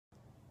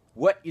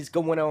What is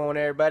going on,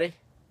 everybody?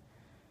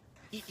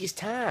 It is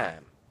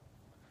time.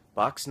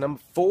 Box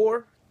number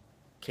 4,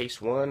 case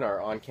 1,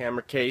 our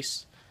on-camera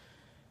case.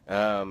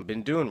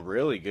 Been doing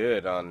really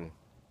good on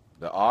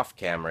the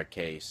off-camera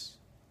case.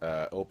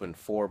 Opened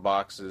 4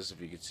 boxes,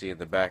 if you can see in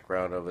the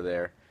background over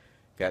there.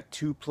 Got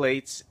 2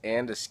 plates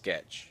and a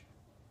sketch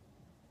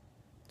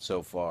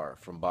so far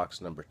from box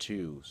number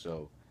 2.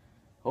 So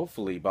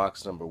hopefully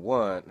case number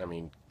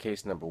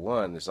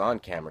 1, this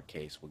on-camera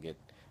case, we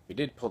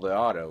did pull the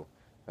auto.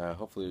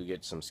 Hopefully we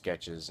get some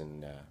sketches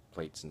and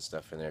plates and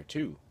stuff in there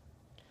too.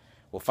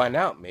 We'll find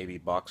out. Maybe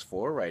box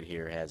 4 right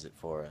here has it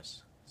for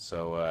us.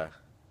 So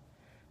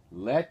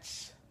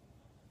let's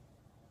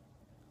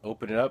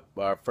open it up,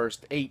 our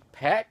first 8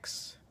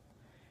 packs,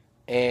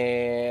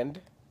 and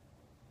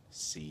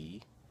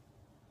see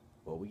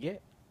what we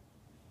get.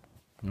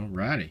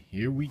 Alrighty,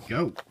 here we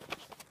go.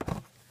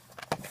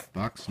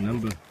 Box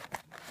number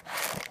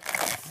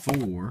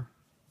 4.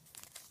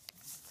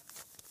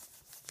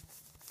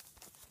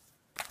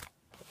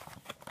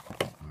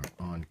 Our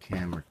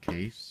on-camera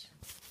case.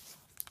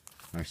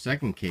 Our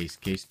second case,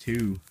 case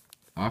 2,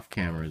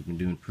 off-camera, has been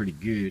doing pretty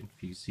good.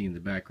 If you can see in the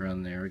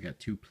background there, we got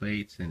 2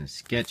 plates and a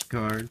sketch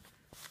card.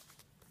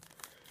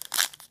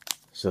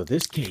 So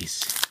this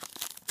case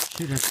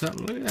should have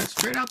something. Look at that,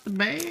 straight out the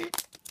bag,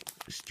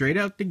 straight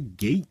out the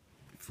gate.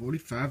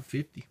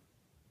 45.50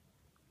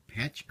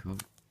 patch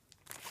code.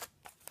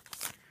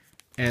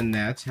 And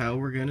that's how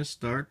we're gonna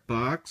start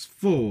box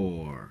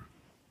 4.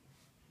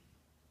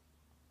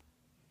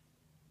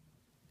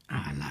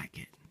 I like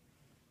it.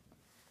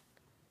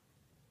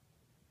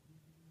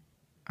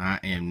 I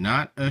am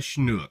not a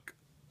schnook.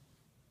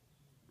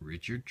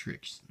 Richard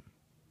Trickson.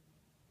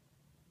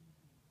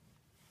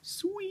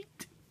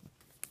 Sweet.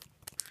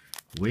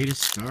 Way to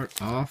start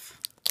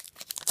off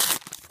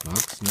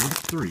box number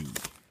 3.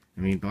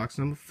 Box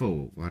number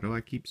 4. Why do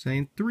I keep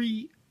saying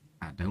 3?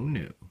 I don't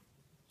know.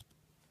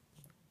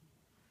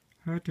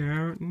 I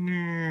don't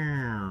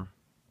know.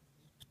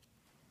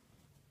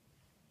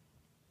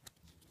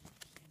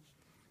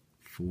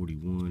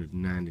 41 of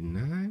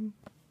 99.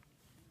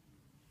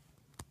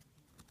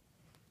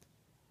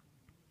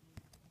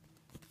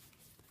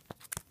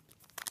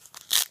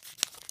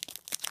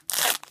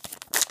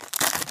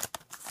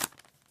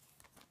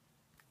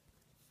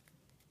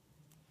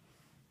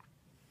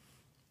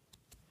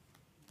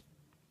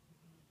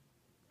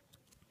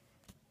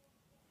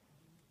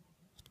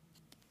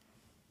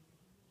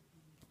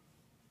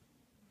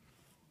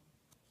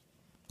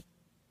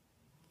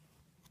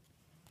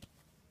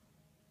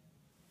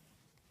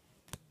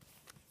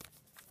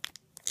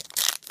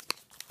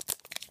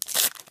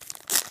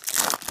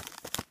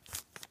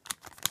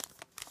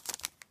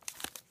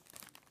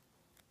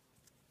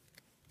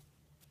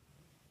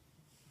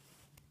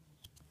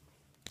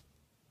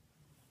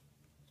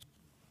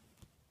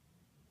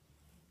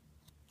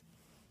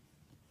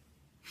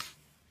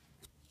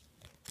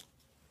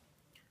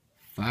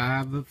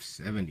 Five of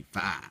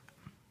 75.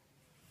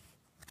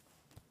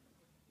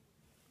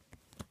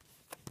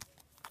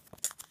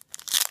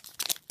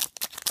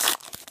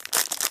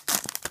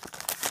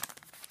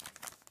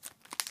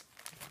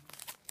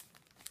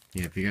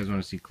 Yeah, if you guys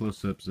want to see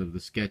close-ups of the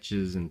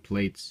sketches and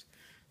plates,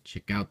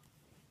 check out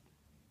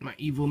my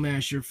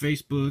Evomasher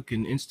Facebook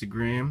and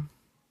Instagram.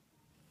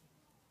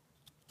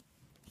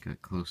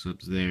 Got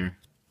close-ups there.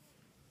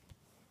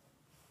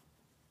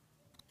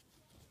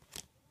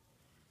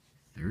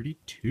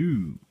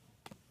 32.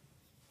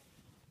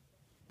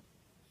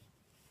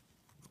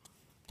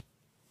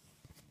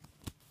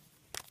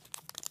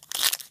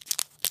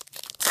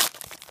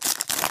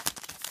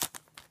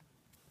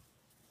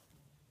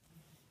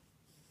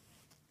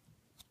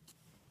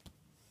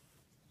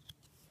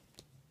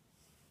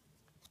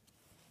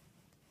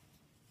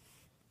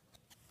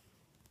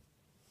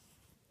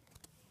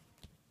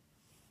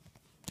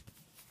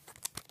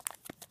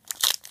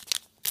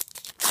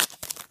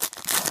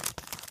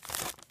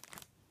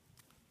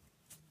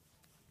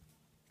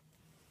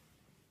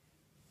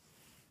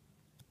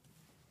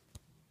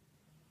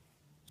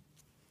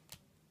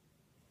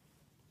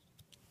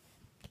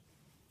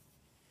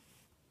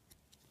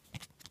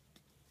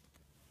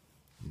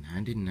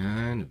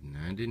 $99 of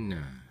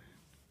 99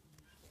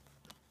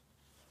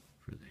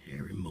 for the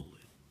hairy mullet.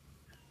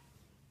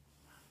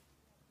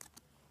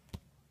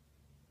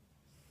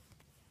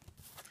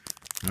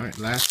 Alright,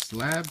 last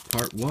slab,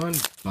 part 1,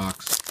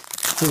 box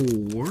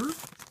 4.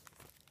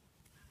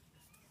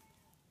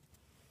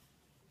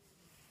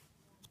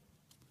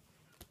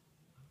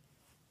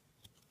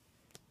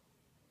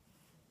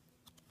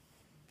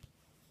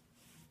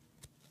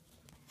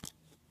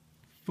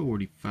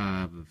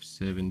 $45 of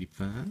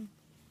 75.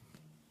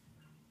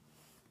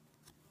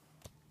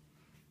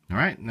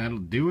 Alright, and that'll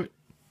do it.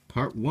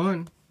 Part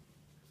 1.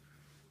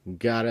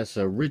 Got us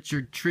a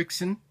Richard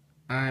Trickson,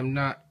 I'm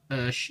not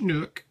a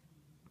schnook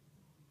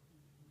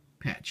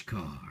patch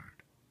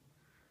card.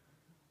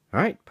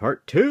 Alright,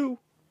 part 2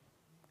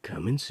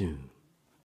 coming soon.